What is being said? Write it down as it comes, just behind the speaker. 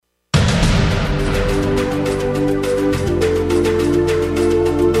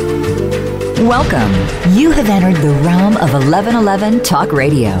Welcome. You have entered the realm of 1111 Talk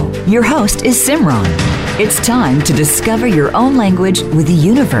Radio. Your host is Simran. It's time to discover your own language with the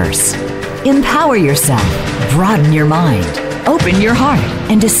universe. Empower yourself, broaden your mind, open your heart,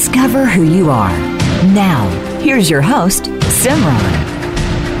 and discover who you are. Now, here's your host, Simran.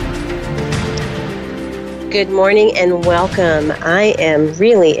 Good morning and welcome. I am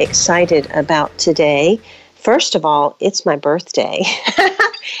really excited about today. First of all, it's my birthday.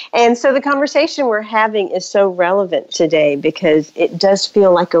 And so the conversation we're having is so relevant today because it does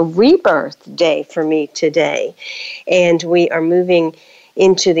feel like a rebirth day for me today. And we are moving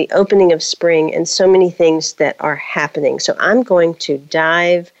into the opening of spring and so many things that are happening. So I'm going to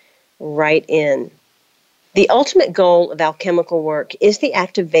dive right in. The ultimate goal of alchemical work is the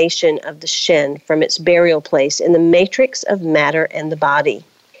activation of the Shen from its burial place in the matrix of matter and the body.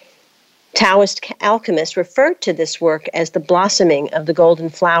 Taoist alchemists referred to this work as the blossoming of the golden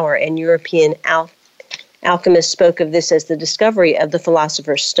flower, and European alchemists spoke of this as the discovery of the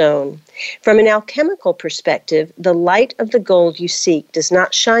philosopher's stone. From an alchemical perspective, the light of the gold you seek does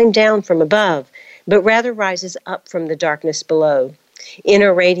not shine down from above, but rather rises up from the darkness below.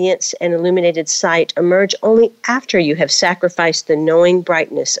 Inner radiance and illuminated sight emerge only after you have sacrificed the knowing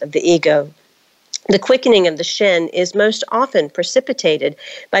brightness of the ego. The quickening of the Shen is most often precipitated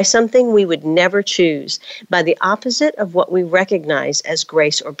by something we would never choose, by the opposite of what we recognize as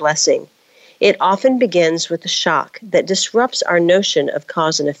grace or blessing. It often begins with a shock that disrupts our notion of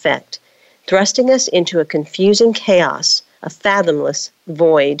cause and effect, thrusting us into a confusing chaos, a fathomless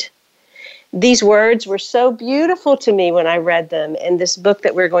void. These words were so beautiful to me when I read them, and this book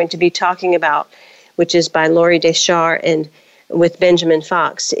that we're going to be talking about, which is by Lorie Dechar and with Benjamin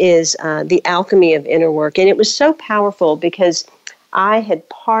Fox, is The Alchemy of Inner Work. And it was so powerful because I had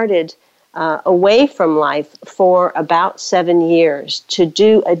parted away from life for about 7 years to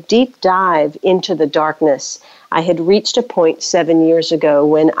do a deep dive into the darkness. I had reached a point 7 years ago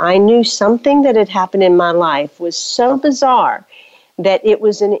when I knew something that had happened in my life was so bizarre that it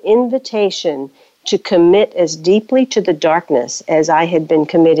was an invitation to commit as deeply to the darkness as I had been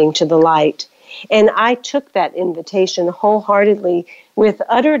committing to the light. And I took that invitation wholeheartedly with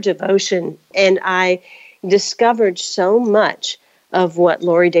utter devotion, and I discovered so much of what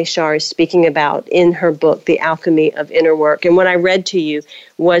Lorie Dechar is speaking about in her book, The Alchemy of Inner Work. And what I read to you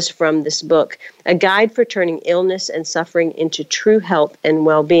was from this book, A Guide for Turning Illness and Suffering into True Health and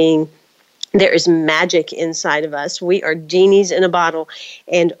Well-Being. There is magic inside of us. We are genies in a bottle,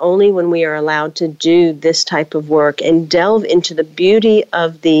 and only when we are allowed to do this type of work and delve into the beauty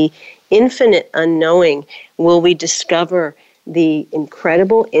of the infinite unknowing will we discover the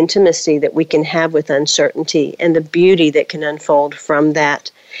incredible intimacy that we can have with uncertainty and the beauty that can unfold from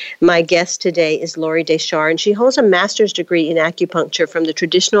that. My guest today is Lorie Dechar, and she holds a master's degree in acupuncture from the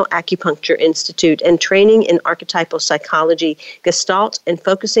Traditional Acupuncture Institute and training in archetypal psychology, Gestalt, and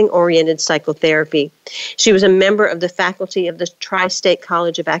focusing-oriented psychotherapy. She was a member of the faculty of the Tri-State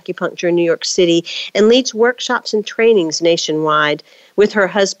College of Acupuncture in New York City and leads workshops and trainings nationwide. With her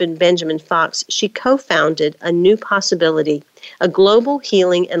husband, Benjamin Fox, she co-founded A New Possibility, a global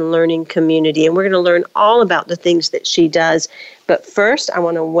healing and learning community. And we're going to learn all about the things that she does. But first, I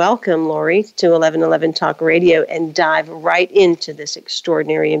want to welcome Lorie to 1111 Talk Radio and dive right into this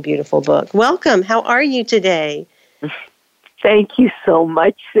extraordinary and beautiful book. Welcome. How are you today? Thank you so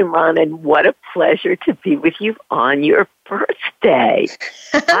much, Simran, and what a pleasure to be with you on your birthday.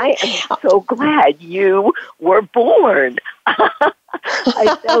 I am so glad you were born.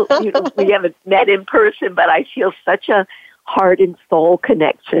 I felt, we haven't met in person, but I feel such a heart and soul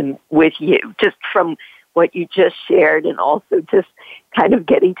connection with you, just from what you just shared and also just kind of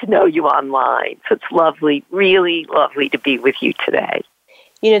getting to know you online. So it's lovely, really lovely to be with you today.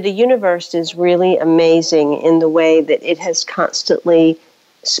 You know, the universe is really amazing in the way that it has constantly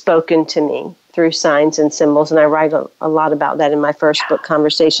spoken to me through signs and symbols, and I write a lot about that in my first book,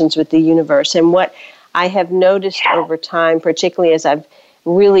 Conversations with the Universe. And what I have noticed over time, particularly as I've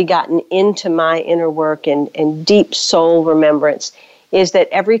really gotten into my inner work and deep soul remembrance, is that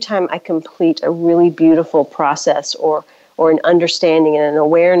every time I complete a really beautiful process or an understanding and an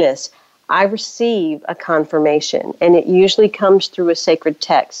awareness, I receive a confirmation, and it usually comes through a sacred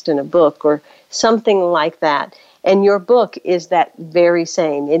text in a book or something like that. And your book is that very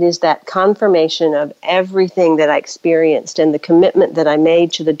same. It is that confirmation of everything that I experienced and the commitment that I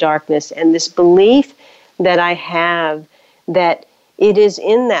made to the darkness and this belief that I have that it is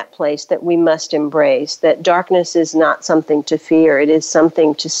in that place that we must embrace, that darkness is not something to fear. It is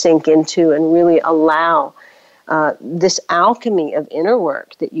something to sink into and really allow this alchemy of inner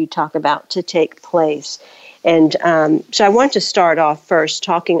work that you talk about to take place. And so I want to start off first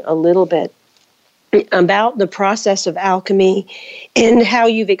talking a little bit about the process of alchemy and how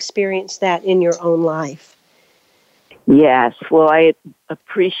you've experienced that in your own life. Yes, well, I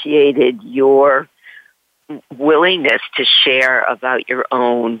appreciated your willingness to share about your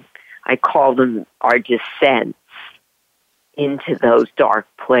own, I call them our descents into those dark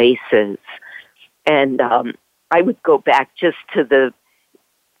places. And I would go back just to the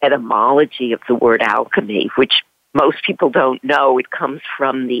etymology of the word alchemy, which most people don't know. It comes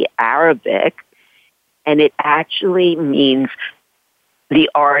from the Arabic, and it actually means the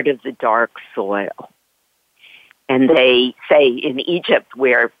art of the dark soil. And they say in Egypt,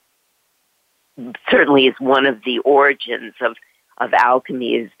 where certainly is one of the origins of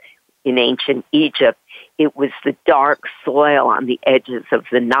alchemy, is in ancient Egypt, it was the dark soil on the edges of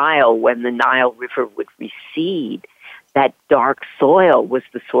the Nile. When the Nile River would recede, that dark soil was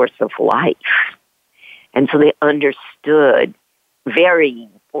the source of life. And so they understood very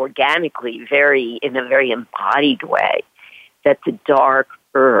organically, in a very embodied way, that the dark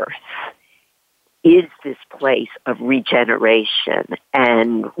earth is this place of regeneration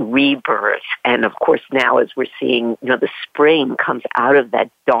and rebirth. And of course now, as we're seeing, the spring comes out of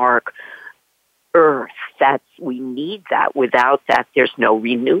that dark earth. We need that. Without that, there's no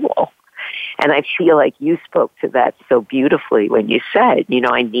renewal. And I feel like you spoke to that so beautifully when you said,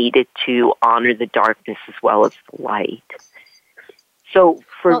 I needed to honor the darkness as well as the light. So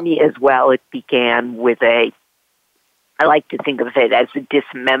for me as well, it began with I like to think of it as a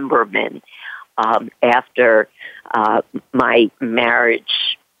dismemberment. After my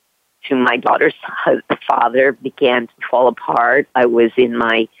marriage to my daughter's father began to fall apart, I was in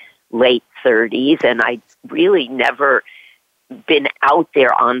my late 30s, and I'd really never been out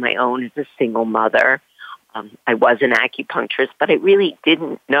there on my own as a single mother. I was an acupuncturist, but I really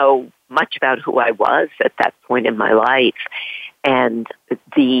didn't know much about who I was at that point in my life. And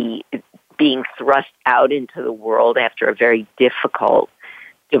the being thrust out into the world after a very difficult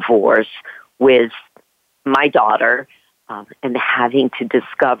divorce with my daughter, and having to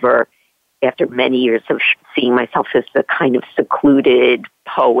discover, after many years of seeing myself as the kind of secluded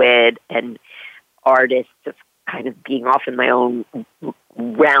poet and artist, of kind of being off in my own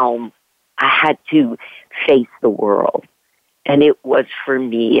realm, I had to face the world. And it was, for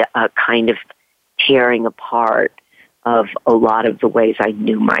me, a kind of tearing apart of a lot of the ways I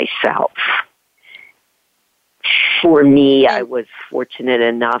knew myself. For me, I was fortunate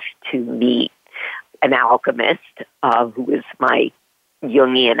enough to meet an alchemist who was my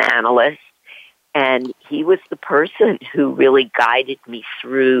Jungian analyst, and he was the person who really guided me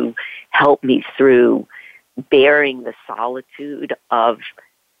through, helped me through bearing the solitude of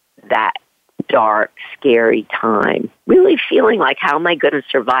that dark, scary time, really feeling like, how am I going to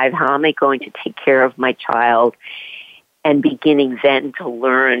survive? How am I going to take care of my child? And beginning then to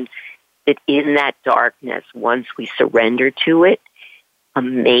learn that in that darkness, once we surrender to it,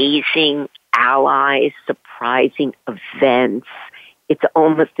 amazing allies, surprising events, it's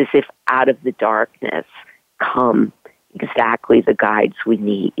almost as if out of the darkness come exactly the guides we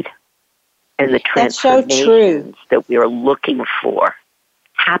need. And the transformations that we are looking for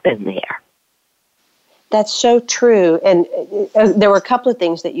happen there. That's so true. And there were a couple of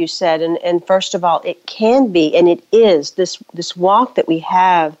things that you said. And first of all, it can be, and it is, this walk that we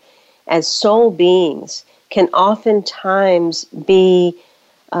have as soul beings can oftentimes be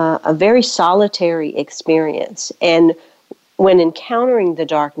a very solitary experience. And when encountering the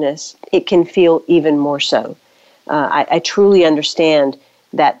darkness, it can feel even more so. I truly understand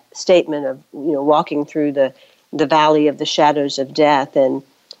that statement of, walking through the valley of the shadows of death. And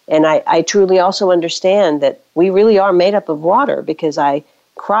I truly also understand that we really are made up of water, because I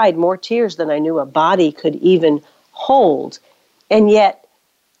cried more tears than I knew a body could even hold. And yet,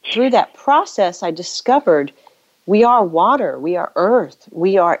 through that process, I discovered we are water, we are earth,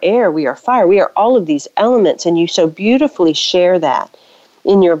 we are air, we are fire, we are all of these elements. And you so beautifully share that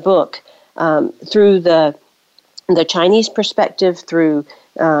in your book, through the Chinese perspective, through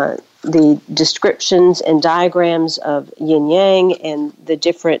the descriptions and diagrams of yin-yang and the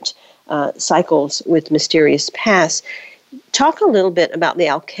different cycles with mysterious paths. Talk a little bit about the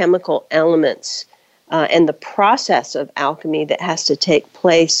alchemical elements and the process of alchemy that has to take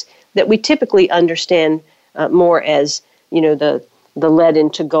place, that we typically understand more as, the lead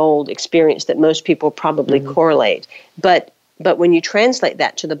into gold experience that most people probably correlate. But when you translate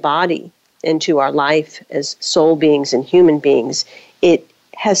that to the body and to our life as soul beings and human beings, it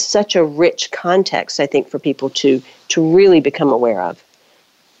has such a rich context, I think, for people to really become aware of.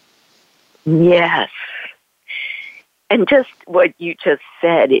 Yes. And just what you just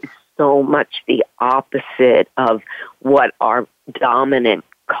said is so much the opposite of what our dominant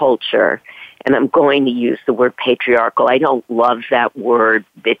culture and I'm going to use the word patriarchal. I don't love that word.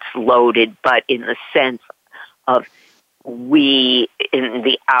 It's loaded, but in the sense of we in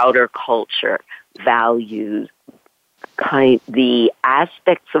the outer culture value the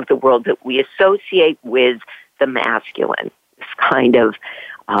aspects of the world that we associate with the masculine, this kind of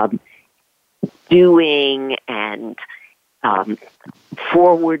doing and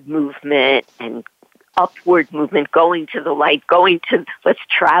forward movement and upward movement, going to the light, let's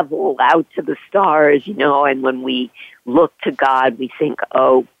travel out to the stars, and when we look to God, we think,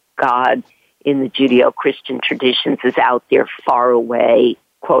 oh, God in the Judeo-Christian traditions is out there far away,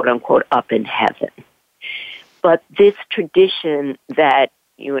 quote unquote, up in heaven. But this tradition that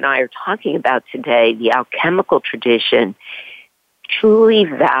you and I are talking about today, the alchemical tradition, truly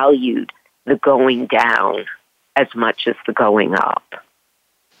valued the going down as much as the going up.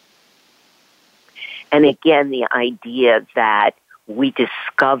 And again, the idea that we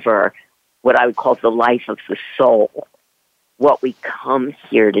discover what I would call the life of the soul, what we come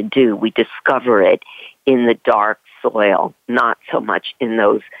here to do. We discover it in the dark soil, not so much in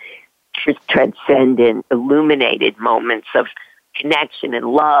those transcendent, illuminated moments of connection and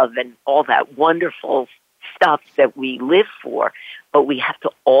love and all that wonderful stuff that we live for. But we have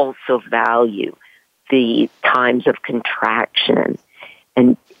to also value the times of contraction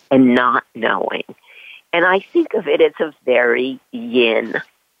and not knowing. And I think of it as a very yin,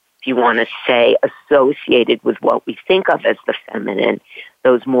 if you want to say, associated with what we think of as the feminine,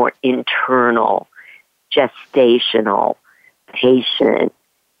 those more internal, gestational, patient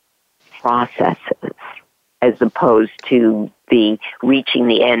processes, as opposed to the reaching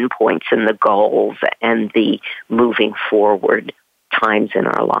the endpoints and the goals and the moving forward times in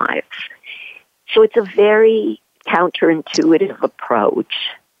our lives. So it's a very counterintuitive approach.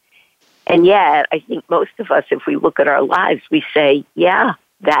 And yet, I think most of us, if we look at our lives, we say, yeah,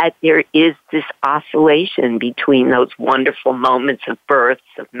 that there is this oscillation between those wonderful moments of births,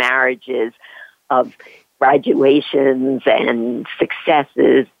 of marriages, of graduations and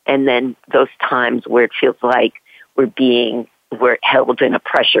successes, and then those times where it feels like we're held in a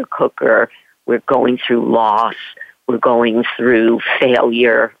pressure cooker, we're going through loss, we're going through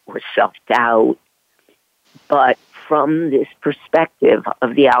failure or self-doubt. But from this perspective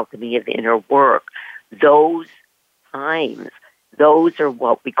of the alchemy of inner work, those times, those are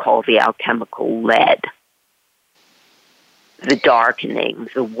what we call the alchemical lead. The darkening,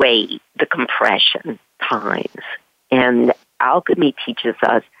 the weight, the compression times. And alchemy teaches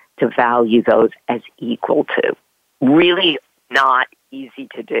us to value those as equal to. Really not easy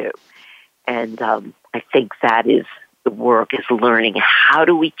to do. And I think that is the work, is learning how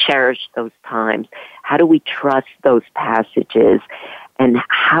do we cherish those times, how do we trust those passages, and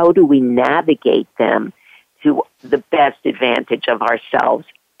how do we navigate them to the best advantage of ourselves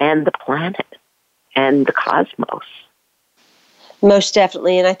and the planet and the cosmos. Most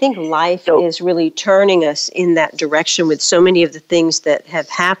definitely. And I think life is really turning us in that direction with so many of the things that have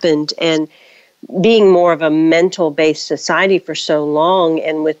happened, and being more of a mental-based society for so long,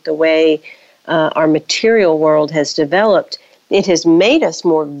 and with the way our material world has developed, it has made us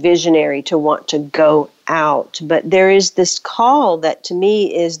more visionary to want to go out. But there is this call that to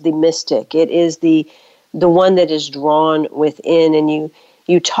me is the mystic. It is the one that is drawn within. And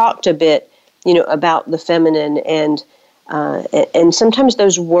you talked a bit, about the feminine, and sometimes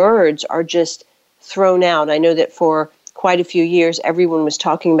those words are just thrown out. I know that for quite a few years, everyone was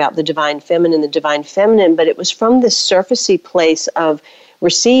talking about the divine feminine, but it was from this surfacey place of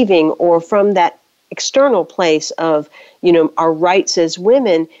receiving, or from that external place of, our rights as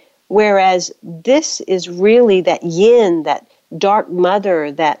women, whereas this is really that yin, that dark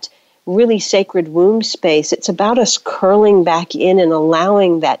mother, that really sacred womb space. It's about us curling back in and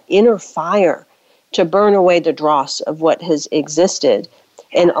allowing that inner fire to burn away the dross of what has existed,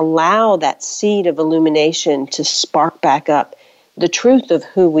 and allow that seed of illumination to spark back up the truth of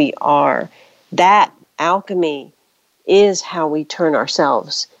who we are. That alchemy is how we turn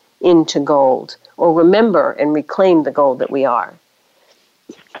ourselves into gold, or remember and reclaim the gold that we are.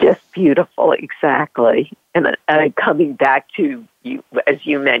 Just beautiful, exactly. And coming back to, you, as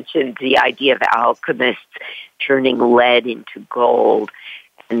you mentioned, the idea of alchemists turning lead into gold.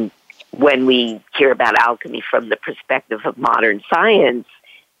 And when we hear about alchemy from the perspective of modern science,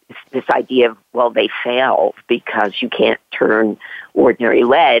 this idea of, well, they fail because you can't turn ordinary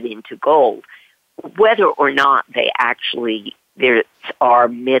lead into gold. Whether or not they actually, there are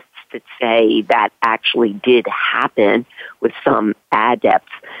myths that say that actually did happen with some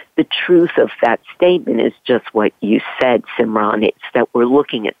adepts. The truth of that statement is just what you said, Simran. It's that we're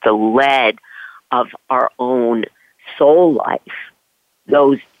looking at the lead of our own soul life,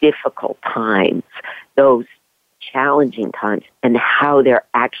 those difficult times, those challenging times, and how they're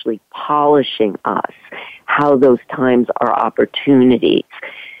actually polishing us, how those times are opportunities.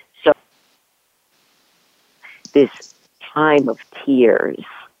 So this time of tears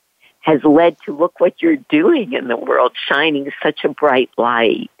has led to, look what you're doing in the world, shining such a bright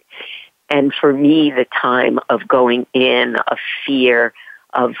light. And for me, the time of going in, a fear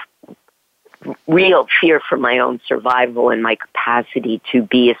of real fear for my own survival and my capacity to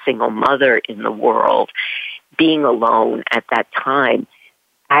be a single mother in the world, being alone at that time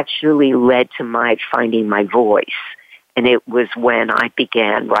actually led to my finding my voice. And it was when I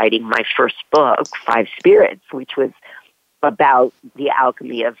began writing my first book, Five Spirits, which was about the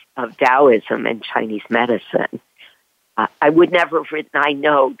alchemy of Taoism and Chinese medicine. I would never have written, I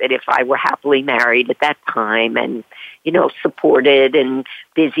know that if I were happily married at that time and, supported and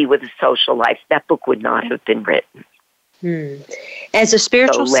busy with a social life, that book would not have been written. As a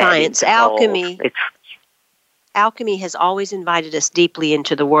spiritual science, alchemy has always invited us deeply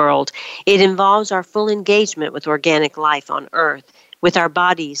into the world. It involves our full engagement with organic life on Earth, with our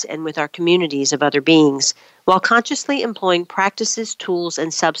bodies, and with our communities of other beings, while consciously employing practices, tools,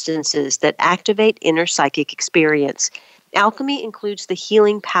 and substances that activate inner psychic experience. Alchemy includes the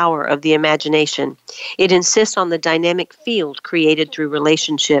healing power of the imagination. It insists on the dynamic field created through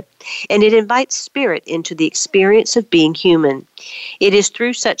relationship, and it invites spirit into the experience of being human. It is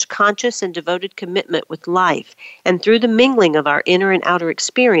through such conscious and devoted commitment with life, and through the mingling of our inner and outer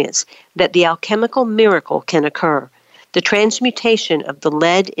experience, that the alchemical miracle can occur. The transmutation of the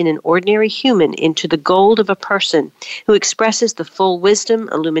lead in an ordinary human into the gold of a person who expresses the full wisdom,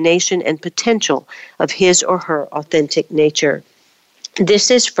 illumination, and potential of his or her authentic nature.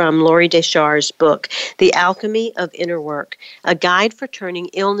 This is from Lorie Dechar's book, The Alchemy of Inner Work, a guide for turning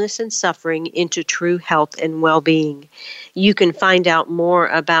illness and suffering into true health and well-being. You can find out more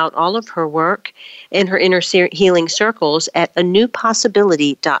about all of her work and her inner healing circles at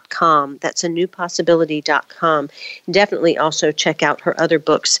anewpossibility.com. That's anewpossibility.com. Definitely also check out her other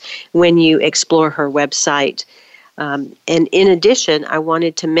books when you explore her website. And in addition, I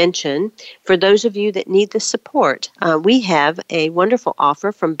wanted to mention, for those of you that need the support, we have a wonderful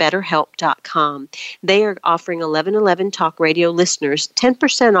offer from BetterHelp.com. They are offering 1111 Talk Radio listeners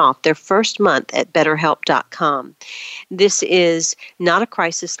 10% off their first month at BetterHelp.com. This is not a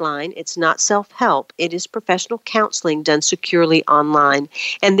crisis line. It's not self-help. It is professional counseling done securely online.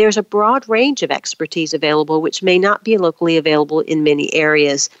 And there's a broad range of expertise available, which may not be locally available in many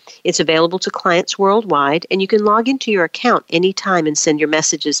areas. It's available to clients worldwide, and you can log into your account anytime and send your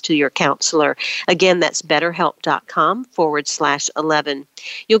messages to your counselor. Again, that's betterhelp.com/11.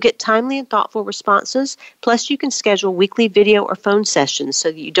 You'll get timely and thoughtful responses, plus you can schedule weekly video or phone sessions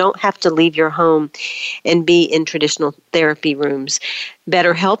so that you don't have to leave your home and be in traditional therapy rooms.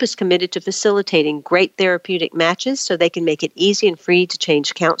 BetterHelp is committed to facilitating great therapeutic matches so they can make it easy and free to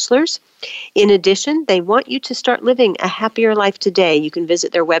change counselors. In addition, they want you to start living a happier life today. You can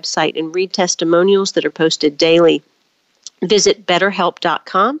visit their website and read testimonials that are posted daily. Visit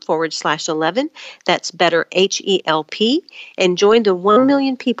betterhelp.com/11. That's better, HELP, and join the 1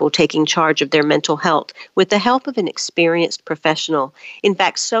 million people taking charge of their mental health with the help of an experienced professional. In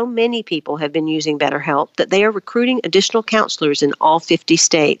fact, so many people have been using BetterHelp that they are recruiting additional counselors in all 50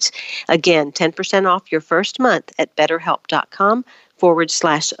 states. Again, 10% off your first month at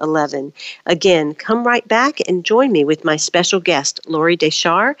betterhelp.com/11. Again, come right back and join me with my special guest, Lorie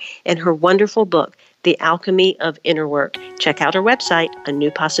Dechar, and her wonderful book, The Alchemy of Inner Work. Check out our website,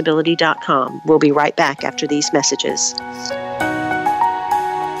 anewpossibility.com. We'll be right back after these messages.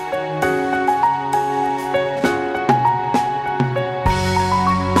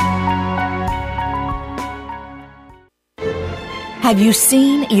 Have you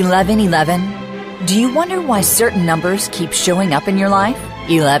seen 1111? Do you wonder why certain numbers keep showing up in your life?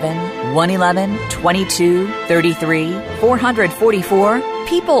 11, 111, 22, 33, 444.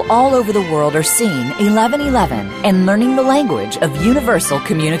 People all over the world are seeing 1111 and learning the language of universal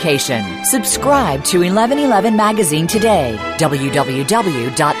communication. Subscribe to 1111 Magazine today.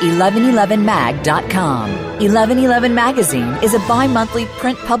 www.1111mag.com. 1111 Magazine is a bi-monthly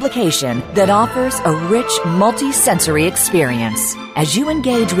print publication that offers a rich, multi-sensory experience. As you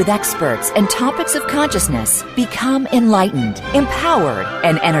engage with experts and topics of consciousness, become enlightened, empowered,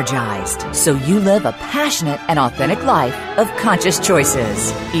 and energized, so you live a passionate and authentic life of conscious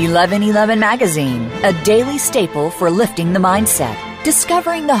choices. 1111 Magazine, a daily staple for lifting the mindset,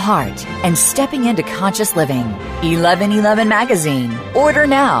 discovering the heart, and stepping into conscious living. 1111 Magazine. Order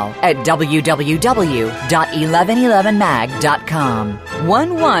now at www.1111mag.com.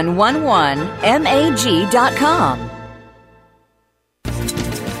 1111mag.com.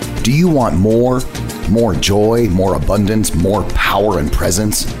 Do you want more? More joy, more abundance, more power and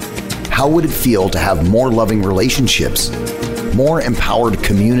presence? How would it feel to have more loving relationships, more empowered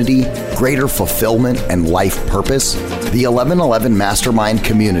community, greater fulfillment, and life purpose? The 1111 Mastermind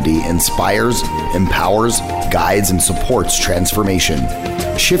community inspires, empowers, guides, and supports transformation.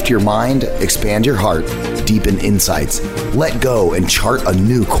 Shift your mind, expand your heart, deepen insights, let go and chart a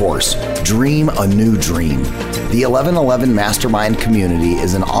new course, dream a new dream. The 1111 Mastermind community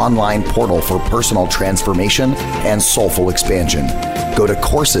is an online portal for personal transformation and soulful expansion. Go to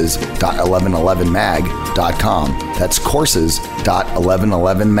courses.1111mag.com. That's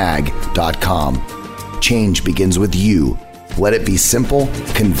courses.1111mag.com. Change begins with you. Let it be simple,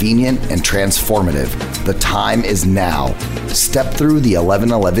 convenient, and transformative. The time is now. Step through the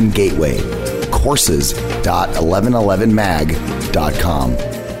 1111 gateway. Courses.1111mag.com.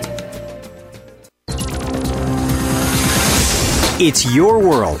 It's your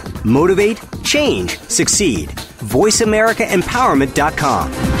world. Motivate, change, succeed.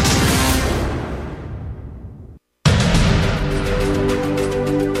 VoiceAmericaEmpowerment.com.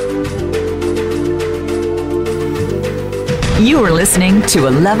 You are listening to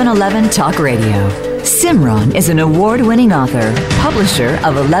 1111 Talk Radio. Simran is an award-winning author, publisher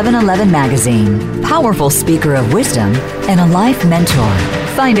of 1111 Magazine, powerful speaker of wisdom, and a life mentor.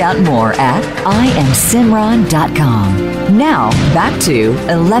 Find out more at IamSimran.com. Now, back to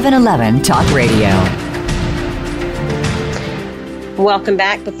 1111 Talk Radio. Welcome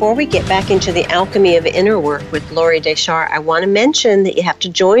back. Before we get back into the alchemy of inner work with Lorie Dechar, I want to mention that you have to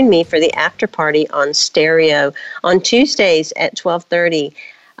join me for the after party on Stereo on Tuesdays at 12:30.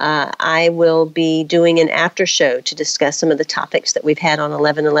 I will be doing an after show to discuss some of the topics that we've had on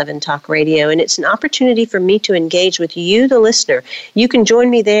 1111 Talk Radio, and it's an opportunity for me to engage with you, the listener. You can join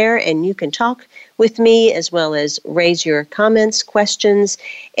me there, and you can talk with me as well as raise your comments, questions,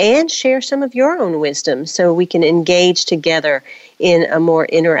 and share some of your own wisdom so we can engage together in a more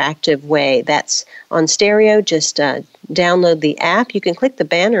interactive way. That's on Stereo. Just download the app. You can click the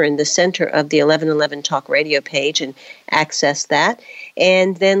banner in the center of the 1111 Talk Radio page and access that.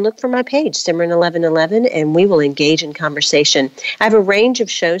 And then look for my page, Simran 1111, and we will engage in conversation. I have a range of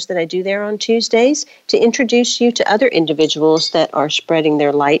shows that I do there on Tuesdays to introduce you to other individuals that are spreading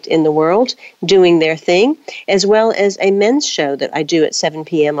their light in the world, doing their thing, as well as a men's show that I do at 7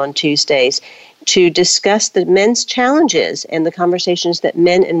 p.m. on Tuesdays to discuss the men's challenges and the conversations that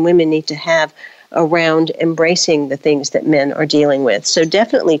men and women need to have around embracing the things that men are dealing with. So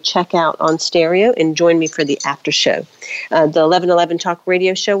definitely check out on Stereo and join me for the after show. The 1111 Talk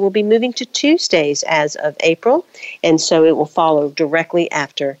Radio show will be moving to Tuesdays as of April, and so it will follow directly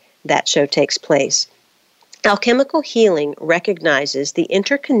after that show takes place. Alchemical healing recognizes the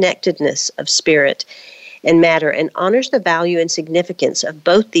interconnectedness of spirit and matter and honors the value and significance of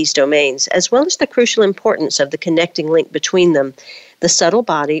both these domains, as well as the crucial importance of the connecting link between them, the subtle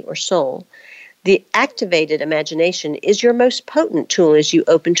body or soul. The activated imagination is your most potent tool as you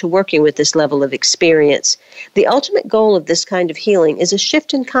open to working with this level of experience. The ultimate goal of this kind of healing is a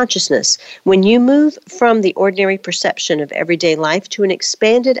shift in consciousness when you move from the ordinary perception of everyday life to an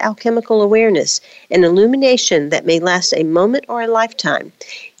expanded alchemical awareness, an illumination that may last a moment or a lifetime.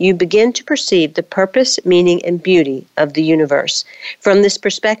 You begin to perceive the purpose, meaning, and beauty of the universe. From this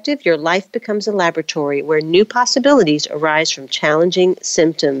perspective, your life becomes a laboratory where new possibilities arise from challenging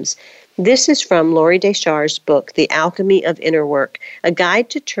symptoms. This is from Lorie Dechar's book, The Alchemy of Inner Work, a guide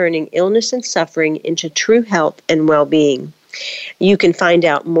to turning illness and suffering into true health and well-being. You can find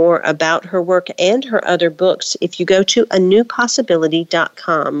out more about her work and her other books if you go to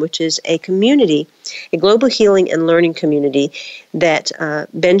anewpossibility.com, which is a community, a global healing and learning community that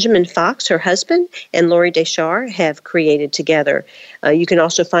Benjamin Fox, her husband, and Lorie Dechar have created together. You can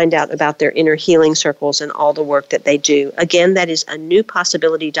also find out about their inner healing circles and all the work that they do. Again, that is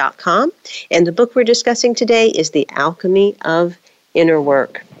anewpossibility.com, and the book we're discussing today is The Alchemy of Inner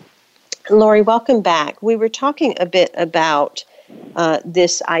Work. Lorie, welcome back. We were talking a bit about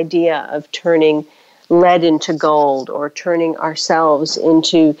this idea of turning lead into gold, or turning ourselves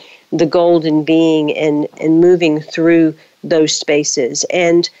into the golden being and moving through those spaces.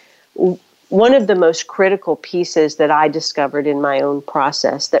 And one of the most critical pieces that I discovered in my own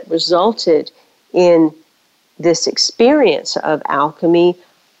process that resulted in this experience of alchemy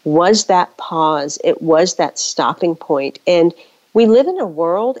was that pause. It was that stopping point. And we live in a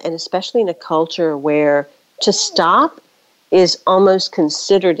world, and especially in a culture, where to stop is almost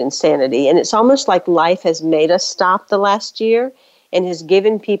considered insanity. And it's almost like life has made us stop the last year and has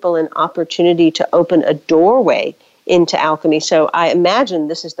given people an opportunity to open a doorway into alchemy. So I imagine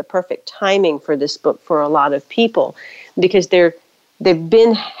this is the perfect timing for this book for a lot of people, because they're they've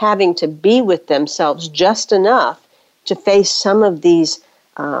been having to be with themselves just enough to face some of these,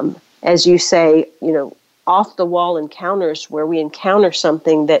 as you say, off-the-wall encounters where we encounter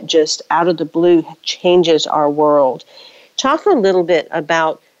something that just out of the blue changes our world. Talk a little bit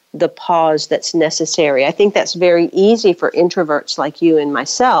about the pause that's necessary. I think that's very easy for introverts like you and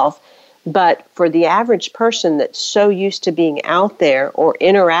myself, but for the average person that's so used to being out there or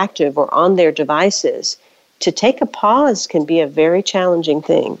interactive or on their devices, to take a pause can be a very challenging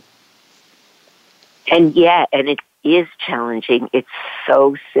thing. And it is challenging. It's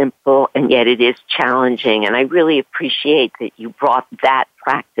so simple, and yet it is challenging. And I really appreciate that you brought that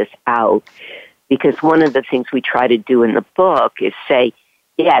practice out, because one of the things we try to do in the book is say,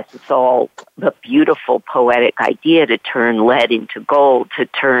 yes, it's all the beautiful poetic idea to turn lead into gold, to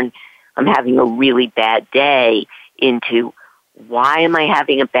turn I'm having a really bad day into why am I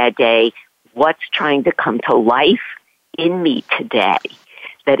having a bad day? What's trying to come to life in me today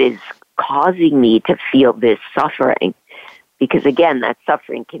that is causing me to feel this suffering? Because again, that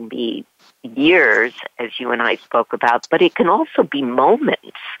suffering can be years, as you and I spoke about, but it can also be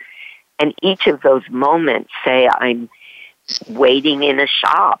moments. And each of those moments, say I'm waiting in a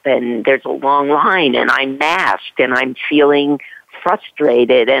shop and there's a long line and I'm masked and I'm feeling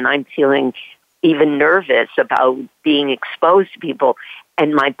frustrated and I'm feeling even nervous about being exposed to people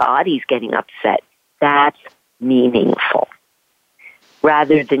and my body's getting upset. That's meaningful.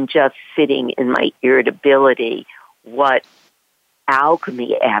 Rather than just sitting in my irritability, what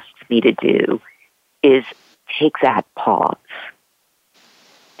Alchemy asks me to do is take that pause.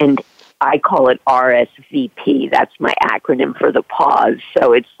 And I call it RSVP. That's my acronym for the pause.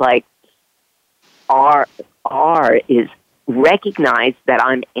 So it's like R is recognize that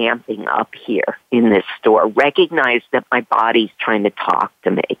I'm amping up here in this store. Recognize that my body's trying to talk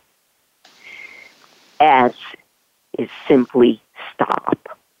to me. S is simply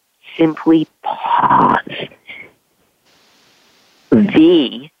stop. Simply pause.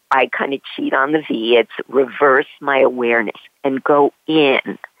 V, I kind of cheat on the V. It's reverse my awareness and go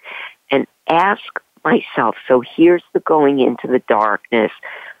in and ask myself, so here's the going into the darkness.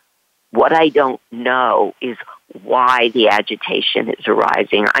 What I don't know is why the agitation is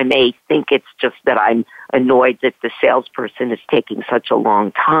arising. I may think it's just that I'm annoyed that the salesperson is taking such a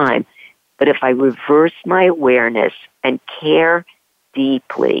long time. But if I reverse my awareness and care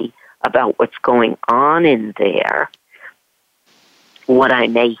deeply about what's going on in there, what I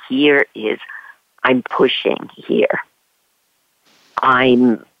may hear is, I'm pushing here.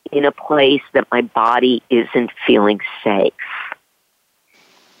 I'm in a place that my body isn't feeling safe.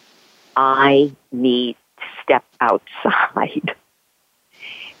 I need to step outside.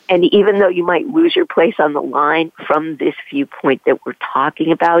 And even though you might lose your place on the line from this viewpoint that we're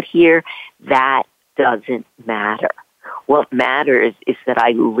talking about here, that doesn't matter. What matters is that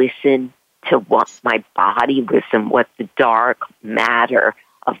I listen to what my body listens, what the dark matter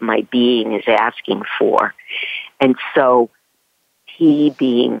of my being is asking for. And so T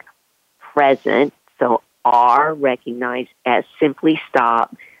being present, so R recognized as simply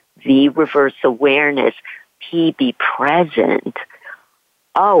stop, V reverse awareness, P be present.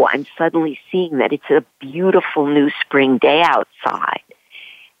 Oh, I'm suddenly seeing that it's a beautiful new spring day outside.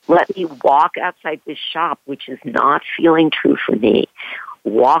 Let me walk outside this shop, which is not feeling true for me.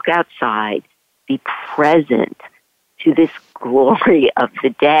 Walk outside, be present to this glory of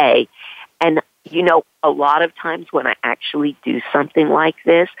the day. And, you know, a lot of times when I actually do something like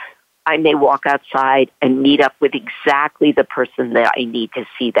this, I may walk outside and meet up with exactly the person that I need to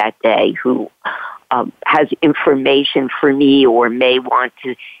see that day who has information for me or may want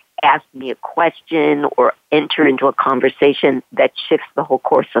to ask me a question or enter into a conversation that shifts the whole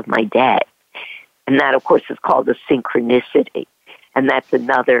course of my day. And that, of course, is called a synchronicity. And that's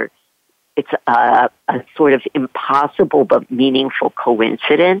another, it's a sort of impossible but meaningful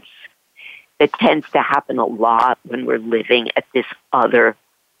coincidence that tends to happen a lot when we're living at this other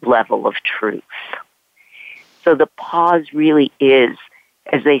level of truth. So the pause really is,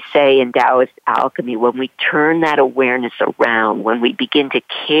 as they say in Taoist alchemy, when we turn that awareness around, when we begin to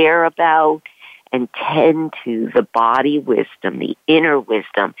care about and tend to the body wisdom, the inner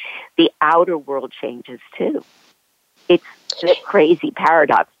wisdom, the outer world changes too. It's a crazy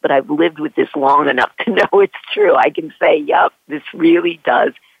paradox, but I've lived with this long enough to know it's true. I can say, yep, this really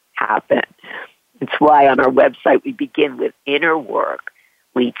does happen. It's why on our website we begin with inner work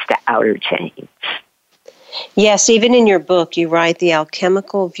leads to outer change. Yes, even in your book, you write the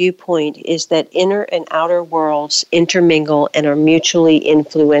alchemical viewpoint is that inner and outer worlds intermingle and are mutually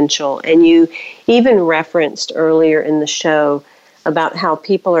influential. And you even referenced earlier in the show about how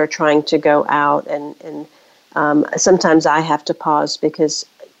people are trying to go out and Sometimes I have to pause because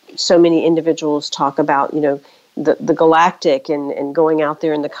so many individuals talk about, the galactic and going out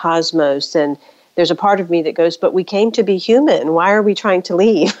there in the cosmos. And there's a part of me that goes, but we came to be human. Why are we trying to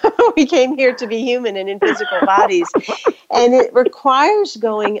leave? We came here to be human and in physical bodies. And it requires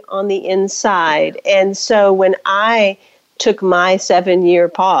going on the inside. And so when I took my 7-year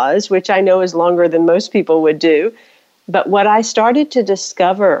pause, which I know is longer than most people would do, but what I started to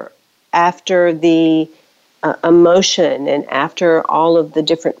discover after the emotion and after all of the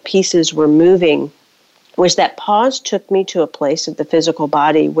different pieces were moving was that pause took me to a place of the physical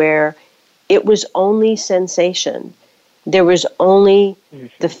body where it was only sensation. There was only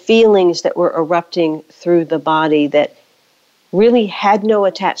the feelings that were erupting through the body that really had no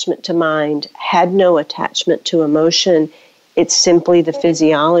attachment to mind, had no attachment to emotion. It's simply the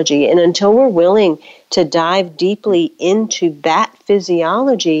physiology. And until we're willing to dive deeply into that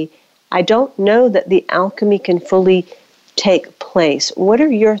physiology, I don't know that the alchemy can fully take place. What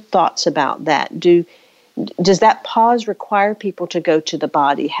are your thoughts about that? Does that pause require people to go to the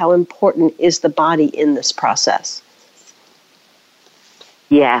body? How important is the body in this process?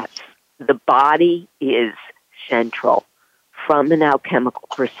 Yes, the body is central. From an alchemical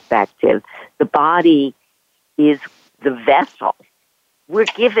perspective, the body is the vessel. We're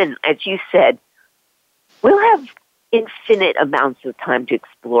given, as you said, we'll have infinite amounts of time to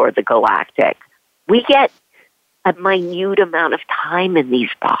explore the galactic. We get a minute amount of time in these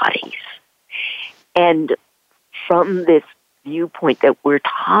bodies. And from this viewpoint that we're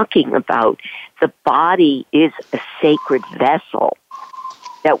talking about, the body is a sacred vessel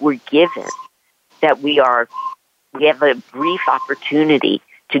that we're given, that we have a brief opportunity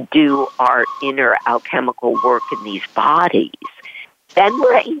to do our inner alchemical work in these bodies. Then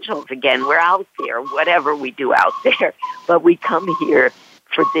we're angels again. We're out there, whatever we do out there. But we come here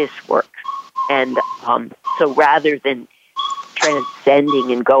for this work. And so rather than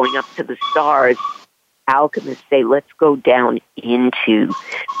transcending and going up to the stars, alchemists say, let's go down into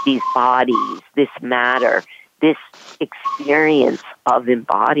these bodies, this matter, this experience of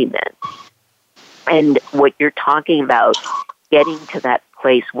embodiment. And what you're talking about, getting to that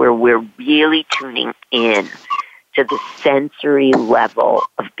place where we're really tuning in to the sensory level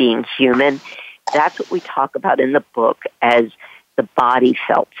of being human, that's what we talk about in the book as the body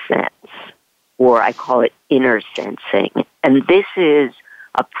felt sense, or I call it inner sensing. And this is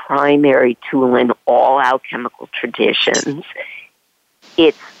a primary tool in all alchemical traditions.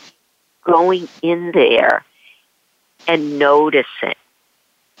 It's going in there and noticing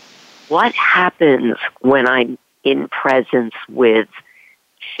what happens when I'm in presence with,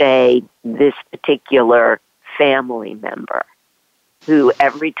 say, this particular family member who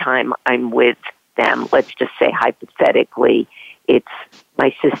every time I'm with them, let's just say hypothetically, it's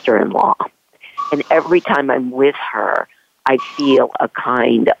my sister-in-law. And every time I'm with her, I feel a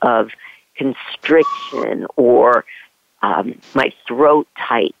kind of constriction, or my throat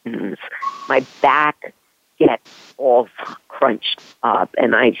tightens, my back gets all crunched up,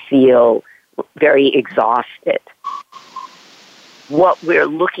 and I feel very exhausted. What we're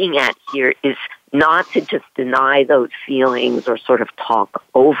looking at here is not to just deny those feelings or sort of talk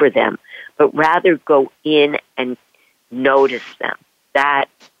over them, but rather go in and notice them.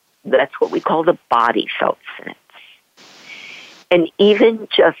 That's what we call the body felt sense. And even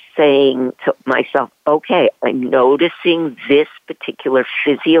just saying to myself, okay, I'm noticing this particular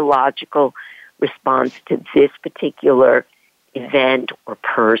physiological response to this particular event or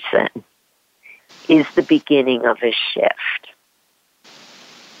person is the beginning of a shift.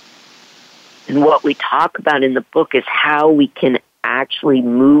 And what we talk about in the book is how we can actually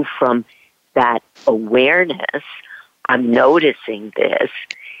move from that awareness, I'm noticing this,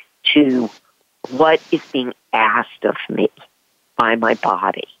 to what is being asked of me by my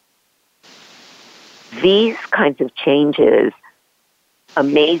body. These kinds of changes,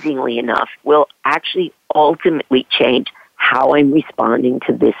 amazingly enough, will actually ultimately change how I'm responding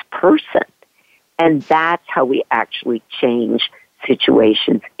to this person. And that's how we actually change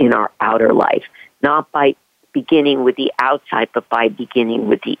situations in our outer life, not by beginning with the outside, but by beginning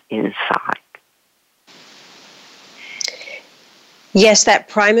with the inside. Yes, that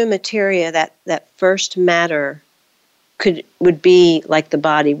prima materia, that first matter, would be like the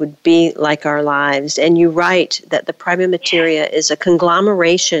body, would be like our lives. And you write that the prima materia is a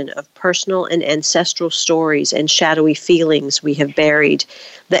conglomeration of personal and ancestral stories and shadowy feelings we have buried,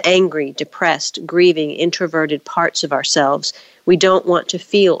 the angry, depressed, grieving, introverted parts of ourselves we don't want to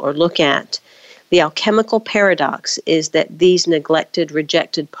feel or look at. The alchemical paradox is that these neglected,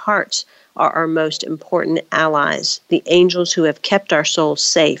 rejected parts are our most important allies, the angels who have kept our souls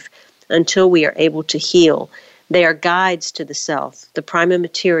safe until we are able to heal. They are guides to the self. The prima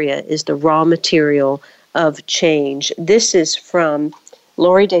materia is the raw material of change. This is from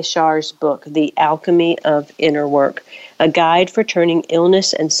Lorie Dechar's book, The Alchemy of Inner Work, a guide for turning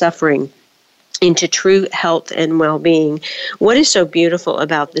illness and suffering into true health and well-being. What is so beautiful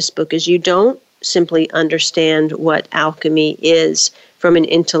about this book is you don't simply understand what alchemy is from an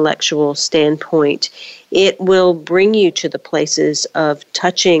intellectual standpoint. It will bring you to the places of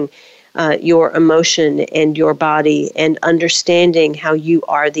touching your emotion and your body and understanding how you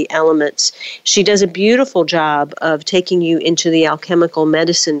are the elements. She does a beautiful job of taking you into the alchemical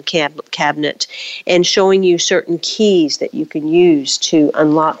medicine cabinet and showing you certain keys that you can use to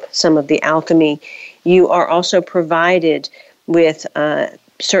unlock some of the alchemy. You are also provided with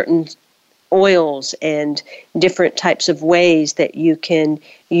certain oils and different types of ways that you can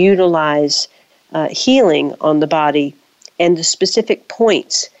utilize healing on the body and the specific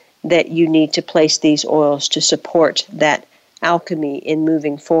points that you need to place these oils to support that alchemy in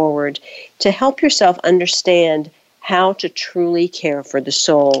moving forward, to help yourself understand how to truly care for the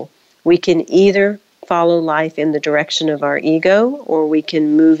soul. We can either follow life in the direction of our ego, or we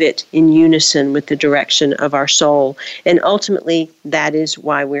can move it in unison with the direction of our soul. And ultimately, that is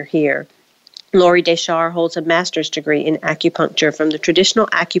why we're here. Lorie Dechar holds a master's degree in acupuncture from the Traditional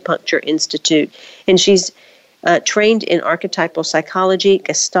Acupuncture Institute, and she's trained in archetypal psychology,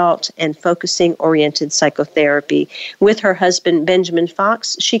 Gestalt, and focusing-oriented psychotherapy. With her husband, Benjamin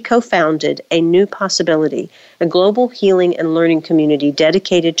Fox, she co-founded A New Possibility, a global healing and learning community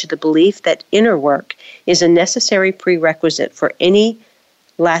dedicated to the belief that inner work is a necessary prerequisite for any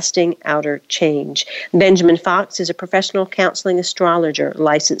lasting outer change. Benjamin Fox is a professional counseling astrologer,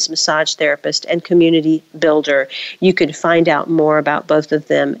 licensed massage therapist, and community builder. You can find out more about both of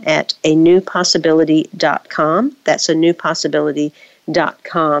them at anewpossibility.com. That's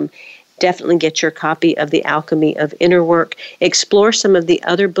anewpossibility.com. Definitely get your copy of The Alchemy of Inner Work. Explore some of the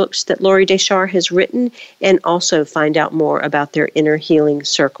other books that Lorie Dechar has written, and also find out more about their inner healing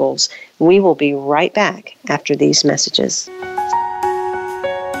circles. We will be right back after these messages.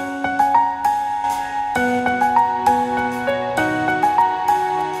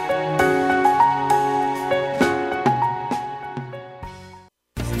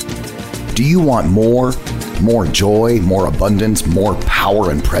 Do you want more joy, more abundance, more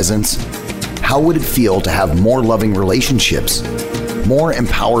power and presence? How would it feel to have more loving relationships, more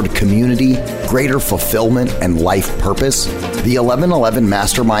empowered community, greater fulfillment and life purpose? The 1111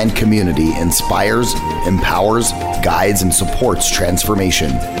 Mastermind community inspires, empowers, guides, and supports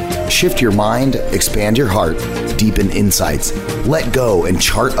transformation. Shift your mind, expand your heart, deepen insights, let go and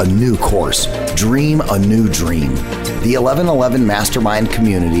chart a new course, dream a new dream. The 1111 Mastermind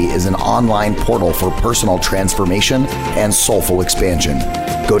community is an online portal for personal transformation and soulful expansion.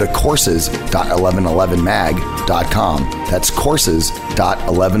 Go to courses.1111mag.com. That's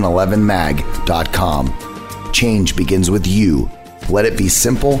courses.1111mag.com. Change begins with you. Let it be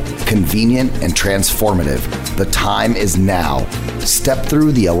simple, convenient, and transformative. The time is now. Step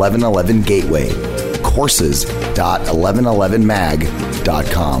through the 1111 gateway.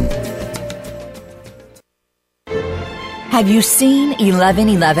 Courses.1111mag.com. Have you seen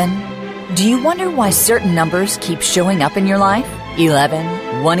 1111? Do you wonder why certain numbers keep showing up in your life?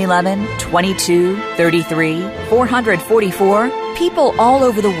 11, 111, 22, 33, 444. People all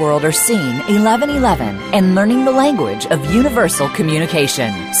over the world are seeing 1111 and learning the language of universal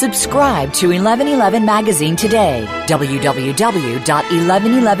communication. Subscribe to 1111 Magazine today.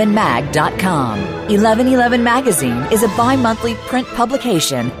 www.1111mag.com. 1111 Magazine is a bi-monthly print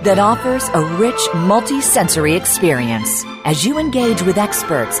publication that offers a rich, multi-sensory experience. As you engage with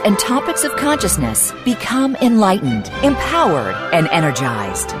experts and topics of consciousness, become enlightened, empowered, and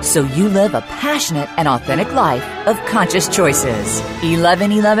energized, so you live a passionate and authentic life of conscious choices.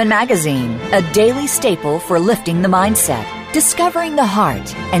 1111 Magazine, a daily staple for lifting the mindset, discovering the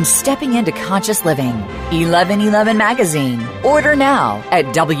heart, and stepping into conscious living. 1111 Magazine. Order now at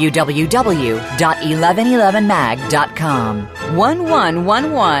www.1111mag.com.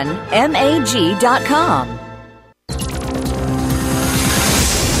 1111mag.com.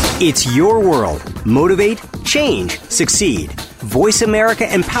 It's your world. Motivate, change, succeed.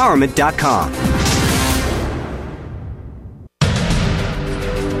 VoiceAmericaEmpowerment.com.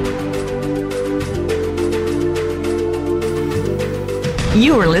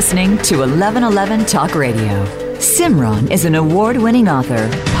 You are listening to 1111 Talk Radio. Simran is an award-winning author,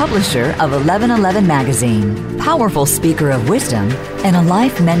 publisher of 1111 Magazine, powerful speaker of wisdom, and a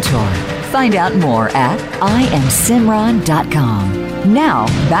life mentor. Find out more at IamSimran.com. Now,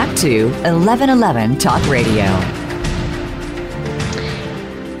 back to 1111 Talk Radio.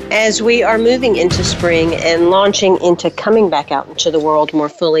 As we are moving into spring and launching into coming back out into the world more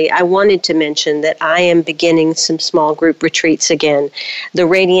fully, I wanted to mention that I am beginning some small group retreats again, the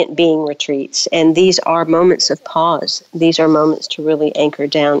Radiant Being retreats. And these are moments of pause. These are moments to really anchor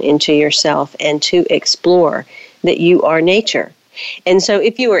down into yourself and to explore that you are nature. And so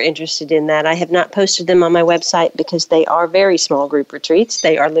if you are interested in that, I have not posted them on my website because they are very small group retreats.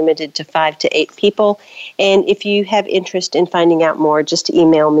 They are limited to 5 to 8 people. And if you have interest in finding out more, just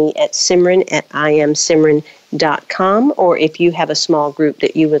email me at simran@iamsimran.com. Or if you have a small group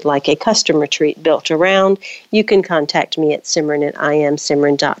that you would like a custom retreat built around, you can contact me at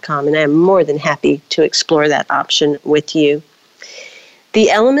simran@iamsimran.com. And I'm more than happy to explore that option with you. The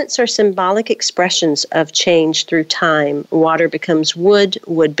elements are symbolic expressions of change through time. Water becomes wood,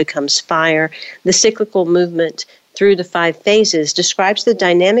 wood becomes fire. The cyclical movement through the 5 phases describes the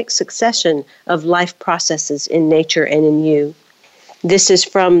dynamic succession of life processes in nature and in you. This is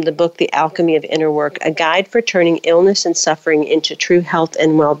from the book, The Alchemy of Inner Work, a guide for turning illness and suffering into true health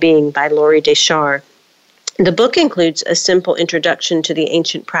and well-being by Lorie Dechar. The book includes a simple introduction to the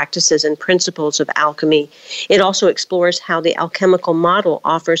ancient practices and principles of alchemy. It also explores how the alchemical model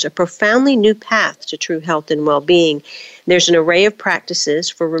offers a profoundly new path to true health and well-being. There's an array of practices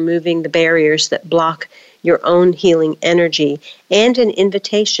for removing the barriers that block your own healing energy and an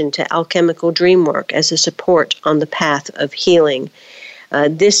invitation to alchemical dream work as a support on the path of healing.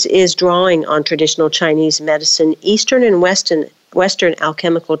 This is drawing on traditional Chinese medicine, Eastern and Western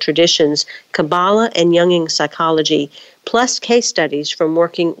alchemical traditions, Kabbalah, and Jungian psychology, plus case studies from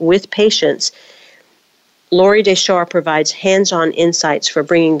working with patients. Lorie Dechar provides hands-on insights for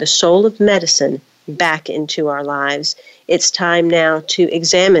bringing the soul of medicine back into our lives. It's time now to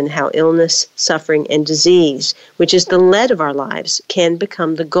examine how illness, suffering, and disease, which is the lead of our lives, can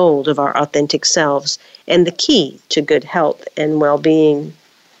become the gold of our authentic selves and the key to good health and well-being.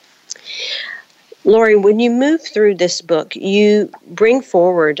 Lorie, when you move through this book, you bring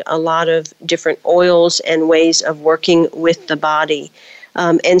forward a lot of different oils and ways of working with the body.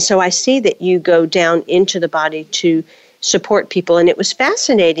 And so I see that you go down into the body to support people. And it was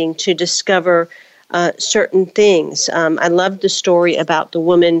fascinating to discover certain things. I loved the story about the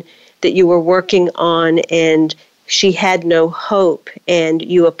woman that you were working on, and she had no hope, and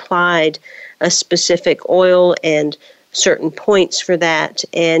you applied a specific oil and certain points for that,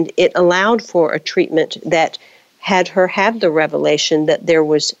 and it allowed for a treatment that had her have the revelation that there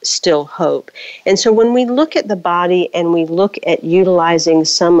was still hope. And so when we look at the body and we look at utilizing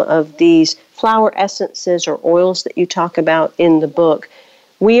some of these flower essences or oils that you talk about in the book,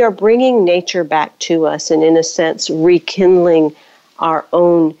 we are bringing nature back to us and, in a sense, rekindling our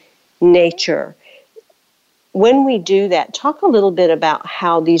own nature. When we do that, talk a little bit about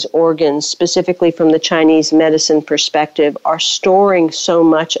how these organs, specifically from the Chinese medicine perspective, are storing so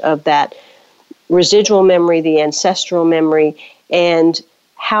much of that residual memory, the ancestral memory, and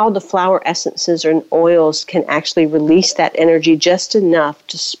how the flower essences and oils can actually release that energy just enough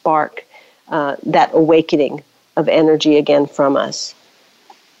to spark that awakening of energy again from us.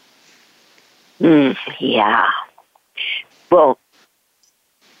 Yeah. Well,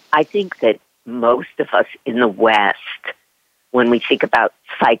 I think that most of us in the West, when we think about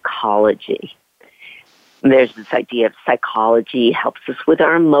psychology, there's this idea of psychology helps us with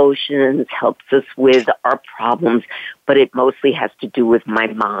our emotions, helps us with our problems, but it mostly has to do with my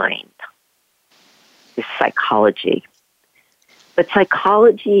mind, this psychology. But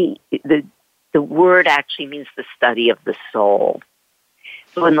psychology, the word actually means the study of the soul.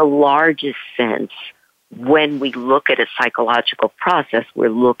 So in the largest sense, when we look at a psychological process, we're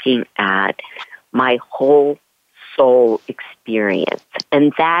looking at my whole soul experience.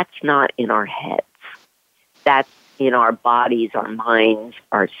 And that's not in our heads. That's in our bodies, our minds,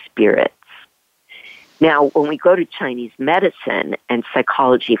 our spirits. Now, when we go to Chinese medicine and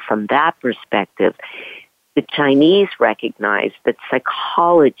psychology from that perspective, the Chinese recognize that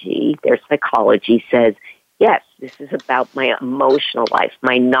psychology, their psychology says, yes, this is about my emotional life,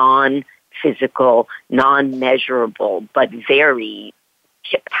 my non-physical, non-measurable, but very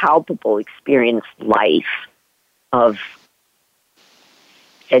palpable experienced life of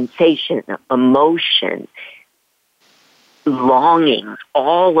sensation, emotion, longing,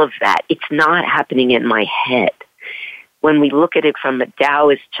 all of that. It's not happening in my head. When we look at it from a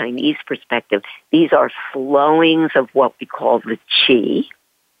Taoist Chinese perspective, these are flowings of what we call the qi,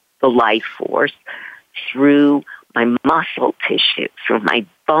 the life force, through my muscle tissue, through my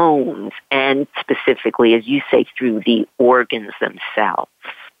bones, and specifically, as you say, through the organs themselves.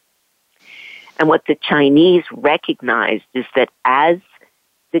 And what the Chinese recognized is that as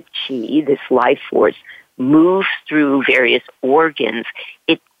the qi, this life force, moves through various organs,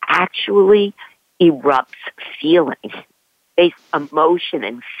 it actually erupts feeling. Emotion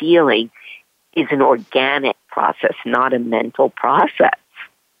and feeling is an organic process, not a mental process.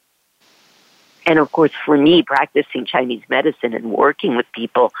 And of course, for me, practicing Chinese medicine and working with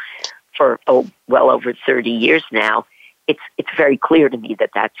people for well over 30 years now, it's very clear to me that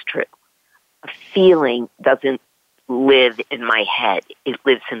that's true. A feeling doesn't live in my head. It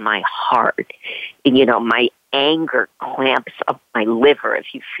lives in my heart. And, my anger clamps up my liver.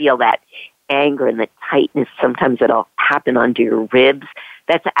 If you feel that anger and the tightness, sometimes it'll happen under your ribs.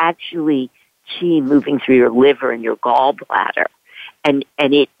 That's actually qi moving through your liver and your gallbladder. And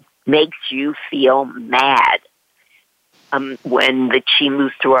it makes you feel mad. When the qi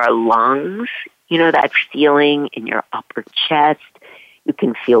moves through our lungs, that feeling in your upper chest, you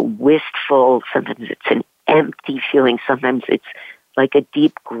can feel wistful. Sometimes it's an empty feeling. Sometimes it's like a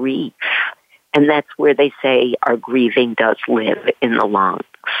deep grief. And that's where they say our grieving does live, in the lungs.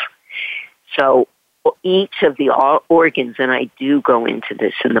 So each of the organs, and I do go into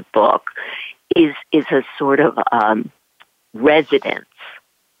this in the book, is a sort of residence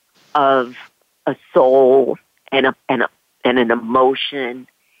of a soul and an emotion,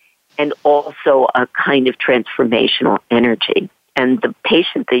 and also a kind of transformational energy. And the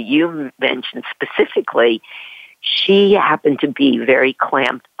patient that you mentioned specifically, she happened to be very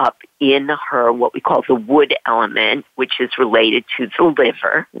clamped up in her, what we call the wood element, which is related to the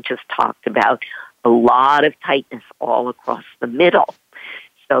liver. We just talked about a lot of tightness all across the middle.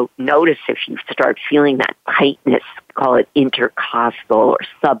 So notice if you start feeling that tightness, call it intercostal or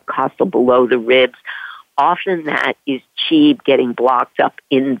subcostal below the ribs, often that is qi getting blocked up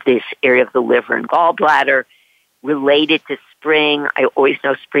in this area of the liver and gallbladder, related to spring. I always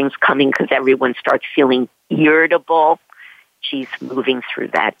know spring's coming because everyone starts feeling irritable. Qi's moving through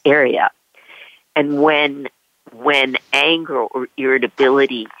that area. And when anger or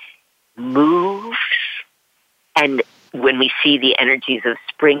irritability moves, and when we see the energies of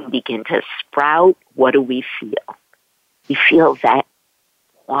spring begin to sprout, what do we feel? We feel that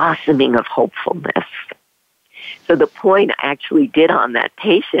blossoming of hopefulness. So the point I actually did on that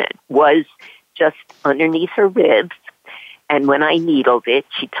patient was just underneath her ribs, and when I needled it,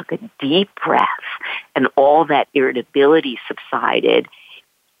 she took a deep breath, and all that irritability subsided,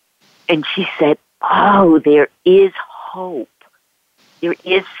 and she said, oh, there is hope. There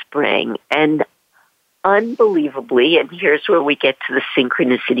is spring. And unbelievably, and here's where we get to the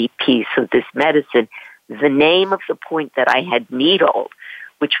synchronicity piece of this medicine, the name of the point that I had needled,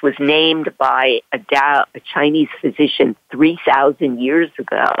 which was named by a Chinese physician 3,000 years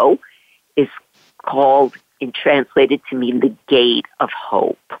ago, is called, and translated to mean, the gate of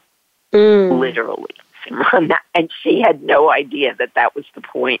hope, literally. And she had no idea that was the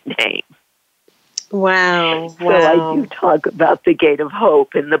point name. Wow. So I do talk about the gate of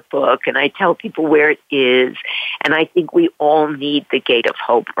hope in the book, and I tell people where it is. And I think we all need the gate of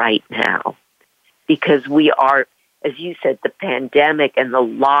hope right now, because we are, as you said, the pandemic and the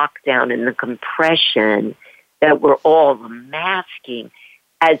lockdown and the compression that we're all masking,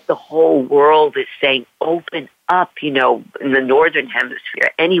 as the whole world is saying, open up, in the Northern Hemisphere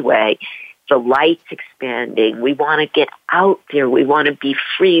anyway. The light's expanding. We want to get out there. We want to be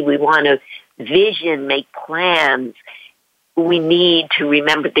free. We want to vision, make plans. We need to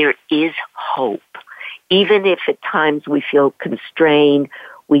remember there is hope. Even if at times we feel constrained,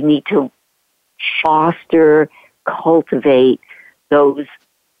 we need to foster, cultivate those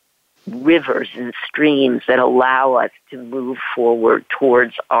rivers and streams that allow us to move forward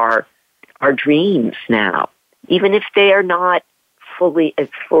towards our dreams now, even if they are not fully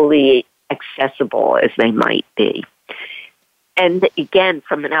accessible as they might be. And again,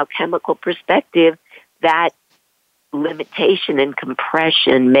 from an alchemical perspective, that limitation and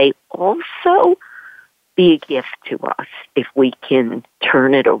compression may also be a gift to us if we can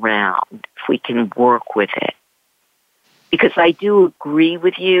turn it around, if we can work with it. Because I do agree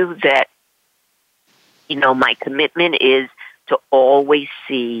with you that, my commitment is to always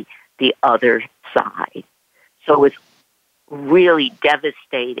see the other side. So it's really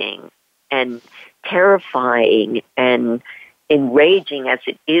devastating and terrifying and enraging as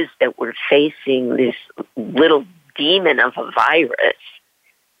it is that we're facing this little demon of a virus.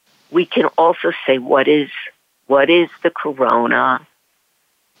 We can also say, what is the corona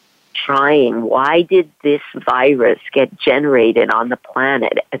trying? Why did this virus get generated on the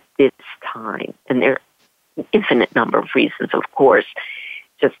planet at this time? And there are an infinite number of reasons, of course,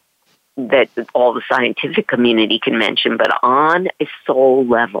 just that all the scientific community can mention. But on a soul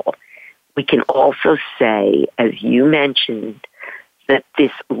level, we can also say, as you mentioned, that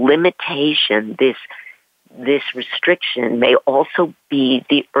this limitation, this restriction may also be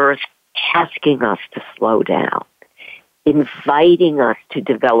the earth asking us to slow down, inviting us to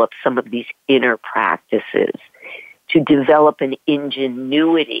develop some of these inner practices, to develop an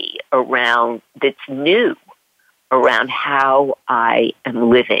ingenuity around that's new around how I am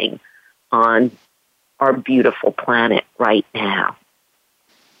living on our beautiful planet right now.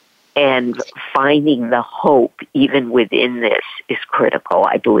 And finding the hope even within this is critical,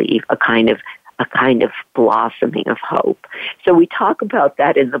 I believe, a kind of blossoming of hope. So we talk about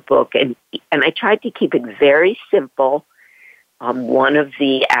that in the book, and I tried to keep it very simple. One of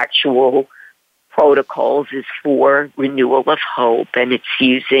the actual protocols is for renewal of hope, and it's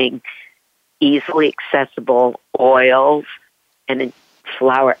using easily accessible oils and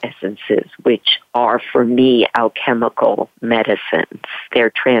flower essences, which are, for me, alchemical medicines.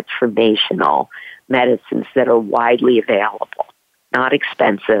 They're transformational medicines that are widely available, not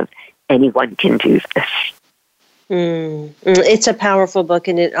expensive. Anyone can do this. It's a powerful book,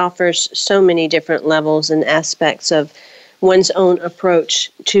 and it offers so many different levels and aspects of one's own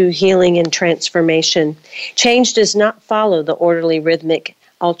approach to healing and transformation. Change does not follow the orderly, rhythmic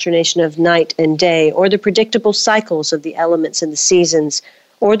alternation of night and day, or the predictable cycles of the elements and the seasons,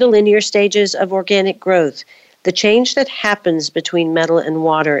 or the linear stages of organic growth. The change that happens between metal and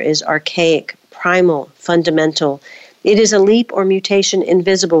water is archaic, primal, fundamental. It is a leap or mutation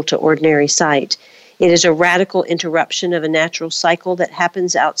invisible to ordinary sight. It is a radical interruption of a natural cycle that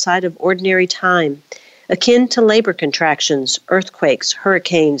happens outside of ordinary time, akin to labor contractions, earthquakes,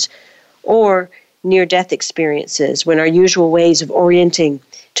 hurricanes, or near-death experiences, when our usual ways of orienting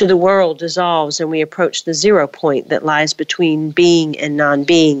to the world dissolves and we approach the 0 point that lies between being and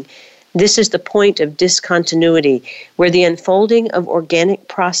non-being. This is the point of discontinuity, where the unfolding of organic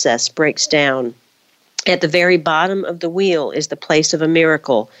process breaks down. At the very bottom of the wheel is the place of a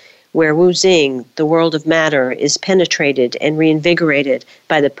miracle, where Wu-Xing, the world of matter, is penetrated and reinvigorated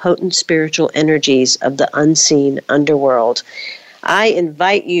by the potent spiritual energies of the unseen underworld. I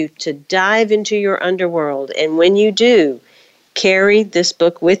invite you to dive into your underworld, and when you do, carry this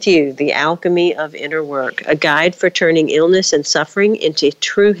book with you, The Alchemy of Inner Work, a guide for turning illness and suffering into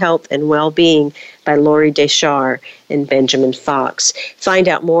true health and well-being, by Lorie Dechar and Benjamin Fox. Find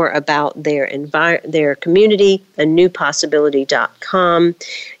out more about their community, anewpossibility.com.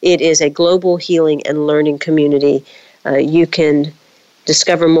 It is a global healing and learning community. You can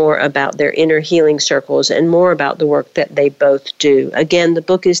discover more about their inner healing circles and more about the work that they both do. Again, the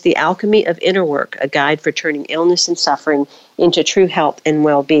book is The Alchemy of Inner Work, a guide for turning illness and suffering into true health and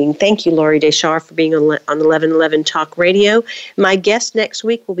well-being. Thank you, Lorie Dechar, for being on 1111 Talk Radio. My guest next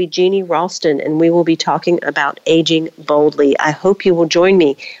week will be Jeannie Ralston, and we will be talking about aging boldly. I hope you will join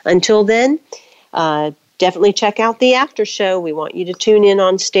me. Until then, definitely check out the after show. We want you to tune in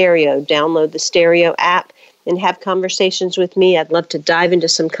on stereo. Download the stereo app and have conversations with me. I'd love to dive into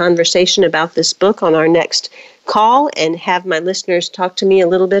some conversation about this book on our next call and have my listeners talk to me a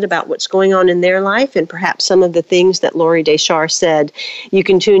little bit about what's going on in their life and perhaps some of the things that Lorie Dechar said. You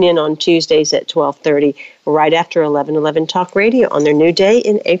can tune in on Tuesdays at 12:30, right after 1111 Talk Radio on their new day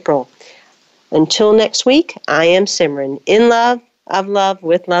in April. Until next week, I am Simran. In love, of love,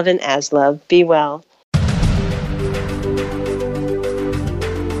 with love, and as love. Be well.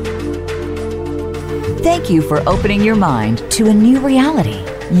 Thank you for opening your mind to a new reality,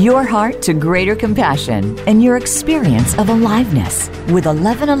 your heart to greater compassion, and your experience of aliveness with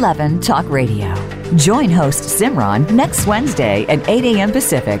 1111 Talk Radio. Join host Simran next Wednesday at 8 a.m.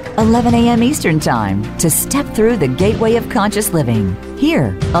 Pacific, 11 a.m. Eastern Time to step through the gateway of conscious living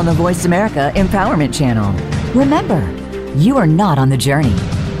here on the Voice America Empowerment Channel. Remember, you are not on the journey.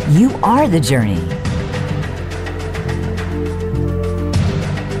 You are the journey.